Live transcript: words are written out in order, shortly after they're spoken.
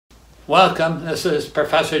Welcome, this is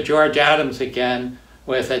Professor George Adams again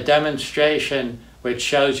with a demonstration which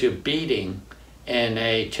shows you beating in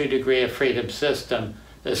a 2 degree of freedom system.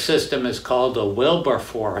 The system is called the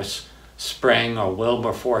Wilberforce spring or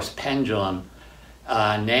Wilberforce pendulum,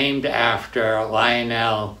 named after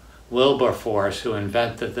Lionel Wilberforce, who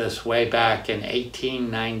invented this way back in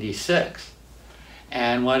 1896.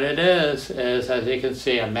 And what it is, as you can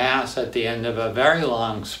see, a mass at the end of a very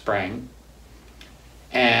long spring.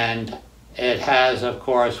 And it has, of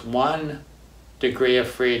course, 1 degree of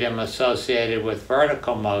freedom associated with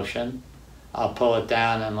vertical motion. I'll pull it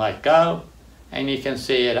down and let go, and you can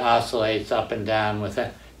see it oscillates up and down with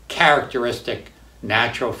a characteristic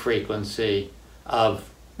natural frequency of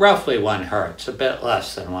roughly 1 hertz, a bit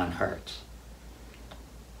less than 1 hertz.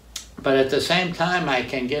 But at the same time, I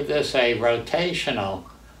can give this a rotational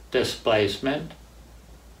displacement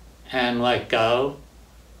and let go,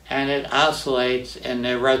 and it oscillates in the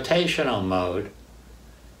rotational mode.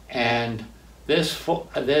 And this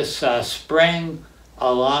spring,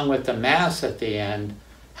 along with the mass at the end,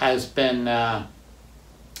 has been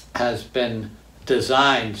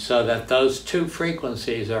designed so that those 2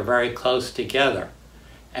 frequencies are very close together.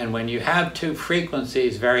 And when you have 2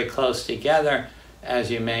 frequencies very close together,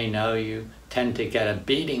 as you may know, you tend to get a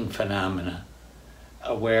beating phenomena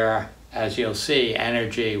where, as you'll see,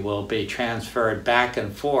 energy will be transferred back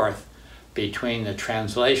and forth between the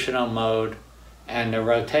translational mode and the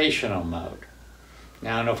rotational mode.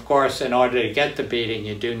 Now, and of course, in order to get the beating,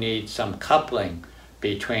 you do need some coupling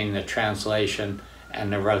between the translation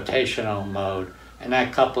and the rotational mode, and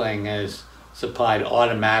that coupling is supplied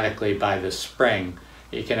automatically by the spring.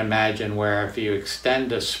 You can imagine where if you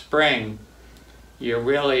extend a spring, you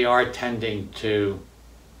really are tending to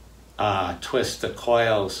twist the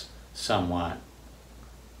coils somewhat.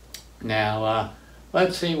 Now,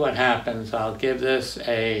 let's see what happens. I'll give this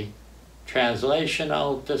a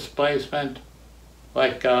translational displacement,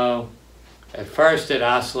 let go. At first it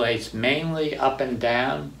oscillates mainly up and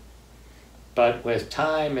down, but with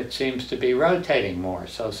time it seems to be rotating more.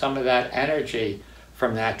 So some of that energy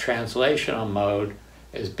from that translational mode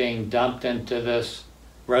is being dumped into this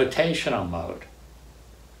rotational mode.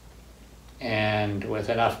 And with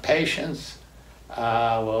enough patience,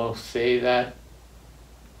 we'll see that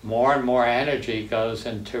more and more energy goes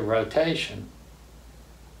into rotation.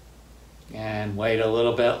 And wait a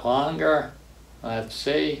little bit longer. Let's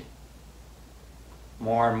see.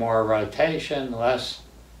 More and more rotation, less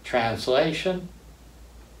translation.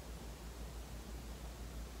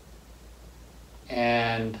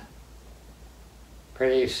 And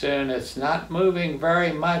pretty soon it's not moving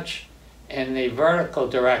very much in the vertical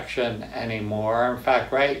direction anymore. In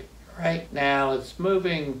fact, right now it's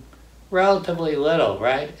moving relatively little,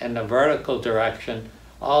 right? In the vertical direction,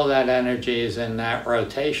 all that energy is in that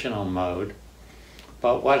rotational mode.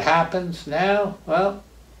 But what happens now? Well,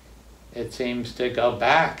 it seems to go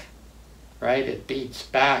back, right? It beats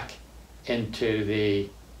back into the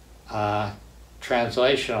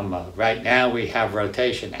translational mode. Right now we have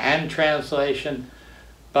rotation and translation,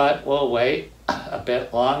 but we'll wait a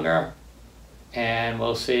bit longer and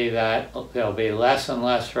we'll see that there'll be less and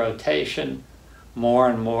less rotation, more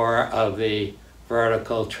and more of the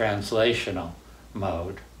vertical translational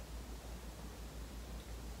mode.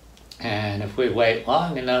 And if we wait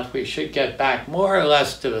long enough, we should get back more or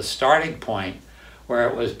less to the starting point where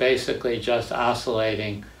it was basically just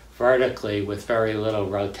oscillating vertically with very little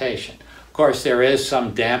rotation. Of course, there is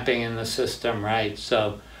some damping in the system, right?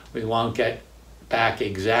 So we won't get back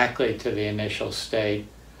exactly to the initial state,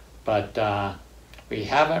 but we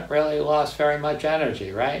haven't really lost very much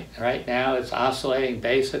energy, right? Right now it's oscillating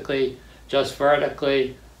basically just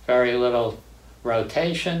vertically, very little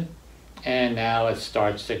rotation, and now it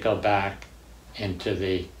starts to go back into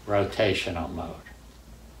the rotational mode.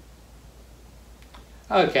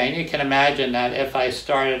 Okay, and you can imagine that if I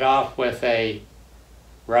started off with a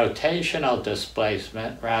rotational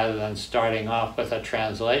displacement rather than starting off with a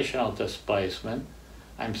translational displacement,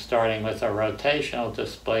 I'm starting with a rotational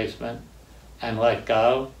displacement and let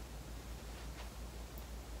go.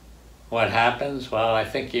 What happens? Well, I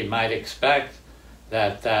think you might expect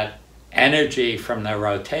that that energy from the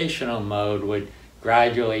rotational mode would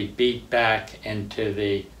gradually beat back into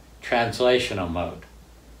the translational mode.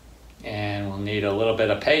 And we'll need a little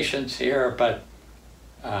bit of patience here, but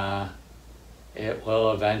it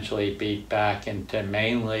will eventually beat back into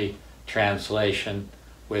mainly translation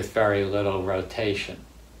with very little rotation.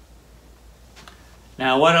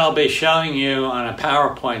 Now, what I'll be showing you on a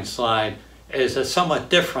PowerPoint slide is a somewhat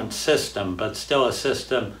different system, but still a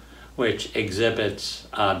system which exhibits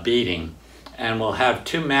beating. And we'll have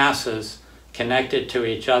 2 masses connected to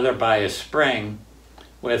each other by a spring,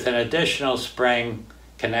 with an additional spring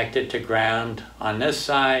connected to ground on this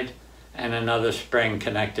side and another spring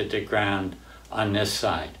connected to ground on this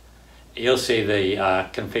side. You'll see the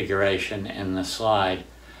configuration in the slide,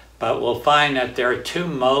 but we'll find that there are two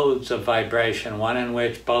modes of vibration, one in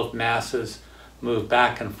which both masses move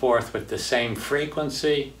back and forth with the same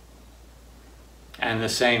frequency and the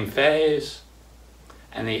same phase,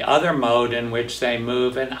 and the other mode in which they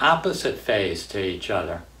move in opposite phase to each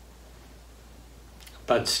other,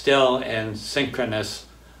 but still in synchronous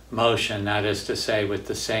motion, that is to say, with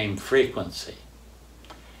the same frequency.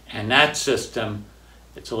 And that system,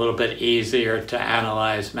 it's a little bit easier to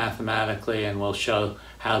analyze mathematically, and we'll show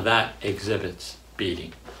how that exhibits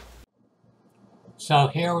beating. So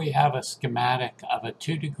here we have a schematic of a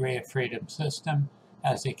 2 degree of freedom system.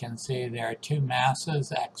 As you can see, there are two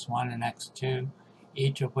masses, x1 and x2,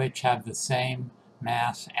 each of which have the same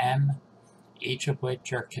mass m, each of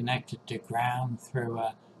which are connected to ground through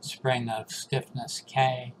a spring of stiffness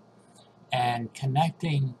k. And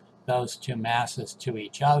connecting those two masses to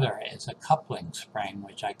each other is a coupling spring,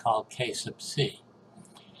 which I call K sub c.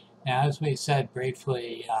 Now, as we said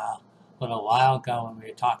briefly a little while ago when we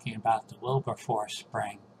were talking about the Wilberforce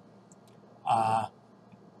spring,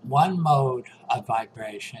 one mode of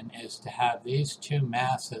vibration is to have these two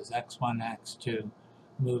masses, x1 and x2,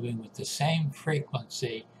 moving with the same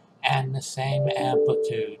frequency and the same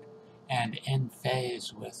amplitude and in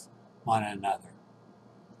phase with one another.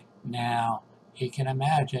 Now, you can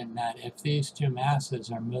imagine that if these two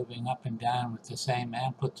masses are moving up and down with the same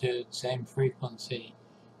amplitude, same frequency,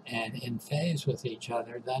 and in phase with each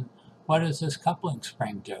other, then what is this coupling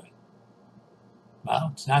spring doing?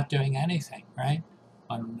 Well, it's not doing anything, right?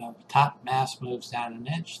 When the top mass moves down an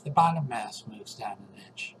inch, the bottom mass moves down an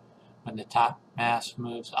inch. When the top mass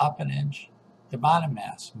moves up an inch, the bottom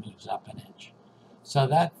mass moves up an inch. So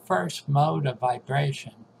that first mode of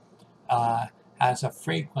vibration has a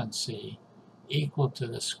frequency equal to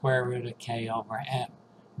the square root of k over m.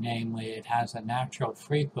 Namely, it has a natural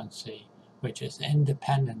frequency which is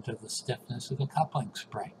independent of the stiffness of the coupling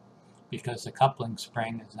spring, because the coupling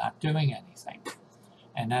spring is not doing anything.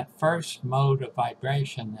 And that first mode of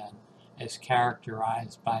vibration then is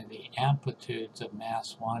characterized by the amplitudes of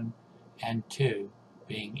mass 1 and 2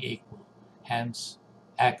 being equal. Hence,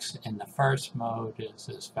 x in the first mode is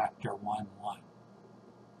this vector 1, 1.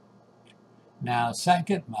 Now,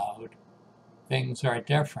 second mode, things are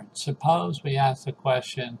different. Suppose we ask the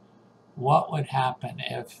question, what would happen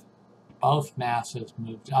if both masses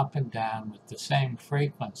moved up and down with the same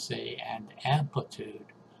frequency and amplitude,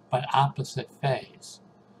 but opposite phase?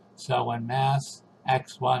 So when mass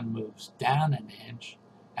x1 moves down an inch,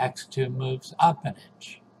 x2 moves up an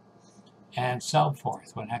inch, and so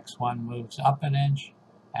forth. When x1 moves up an inch,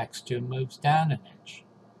 x2 moves down an inch.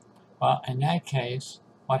 Well, in that case,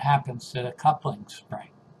 what happens to the coupling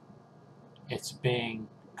spring? It's being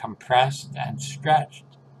compressed and stretched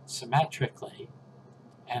symmetrically,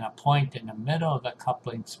 and a point in the middle of the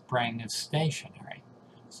coupling spring is stationary.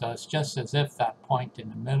 So it's just as if that point in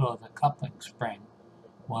the middle of the coupling spring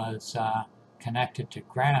was connected to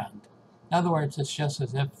ground. In other words, it's just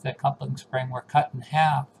as if the coupling spring were cut in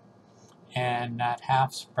half and that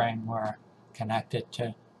half spring were connected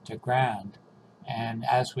to ground. And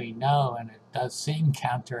as we know, and it does seem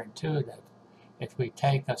counterintuitive, if we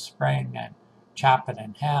take a spring and chop it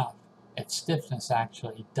in half, its stiffness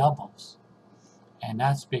actually doubles. And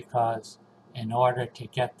that's because in order to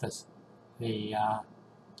get the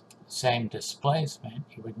same displacement,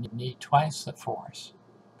 you would need twice the force,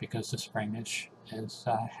 because the spring is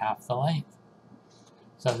half the length.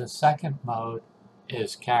 So the second mode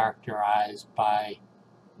is characterized by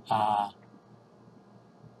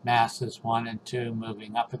masses 1 and 2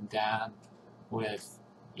 moving up and down with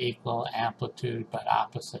equal amplitude but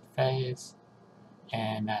opposite phase.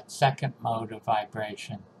 And that second mode of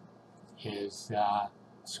vibration is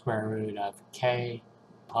square root of k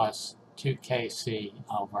plus 2kc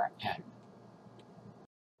over n.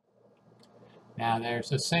 Now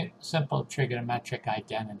there's a simple trigonometric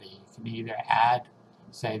identity. You can either add,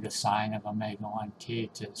 say, the sine of omega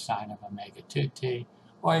 1t to the sine of omega 2t,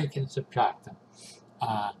 or you can subtract them.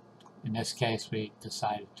 In this case, we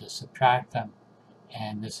decided to subtract them,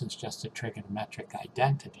 and this is just a trigonometric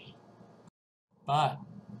identity. But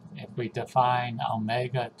if we define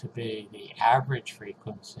omega to be the average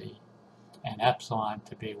frequency and epsilon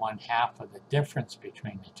to be 1/2 of the difference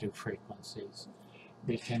between the two frequencies,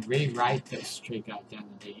 we can rewrite this trig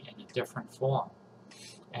identity in a different form.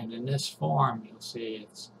 And in this form, you'll see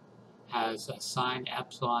it has a sine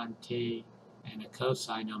epsilon t and a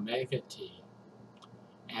cosine omega t.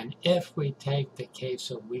 And if we take the case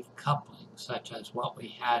of weak coupling, such as what we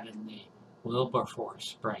had in the Wilberforce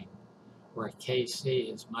spring, where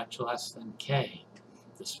Kc is much less than K,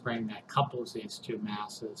 the spring that couples these two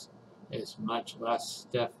masses is much less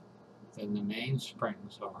stiff than the main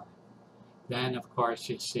springs are, then of course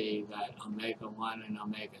you see that omega 1 and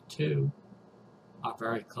omega 2 are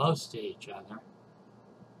very close to each other,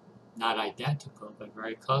 not identical, but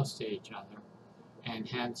very close to each other, and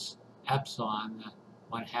hence epsilon, the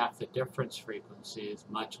 1/2 the difference frequency, is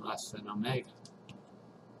much less than omega.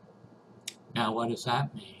 Now what does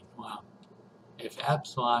that mean? Well, if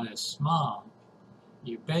epsilon is small,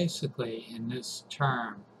 you basically in this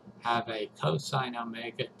term have a cosine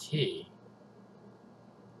omega t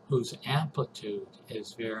whose amplitude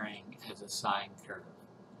is varying as a sine curve.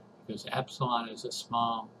 Because epsilon is a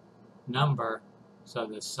small number, so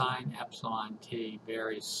the sine epsilon t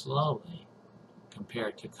varies slowly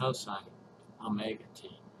compared to cosine omega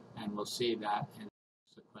t. And we'll see that in a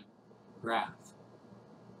subsequent graph.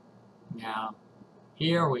 Now,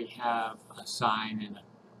 here we have a sine and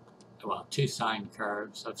two sine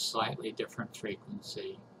curves of slightly different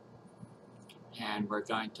frequency, and we're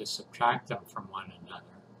going to subtract them from one another.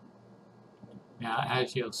 Now,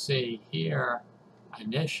 as you'll see here,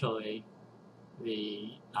 initially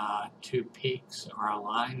the two peaks are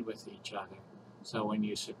aligned with each other. So when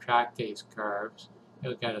you subtract these curves,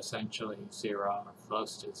 you'll get essentially 0 or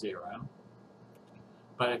close to 0.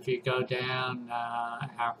 But if you go down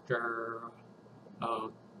after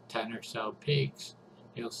 10 or so peaks,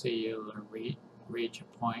 you'll see you'll reach a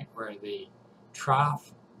point where the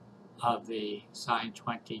trough of the sine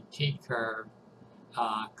 20t curve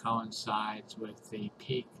coincides with the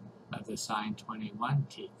peak of the sine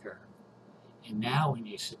 21t curve. And now when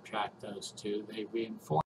you subtract those two, they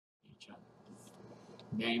reinforce each other.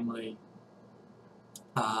 Namely,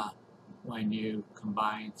 when you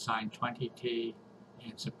combine sine 20t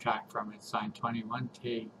and subtract from it sine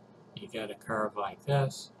 21t, you get a curve like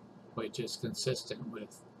this, which is consistent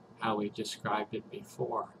with how we described it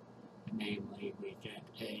before. Namely, we get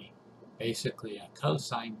basically a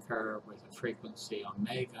cosine curve with a frequency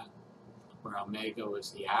omega, where omega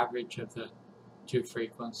was the average of the two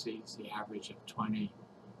frequencies, the average of 20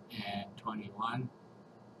 and 21,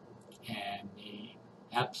 and the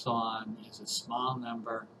epsilon is a small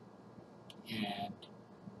number, and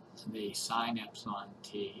the sine epsilon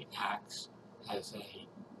t acts as a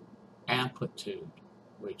amplitude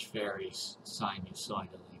which varies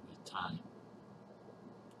sinusoidally with time.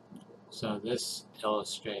 So this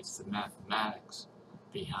illustrates the mathematics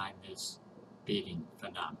behind this beating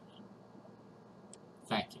phenomenon.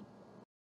 Thank you.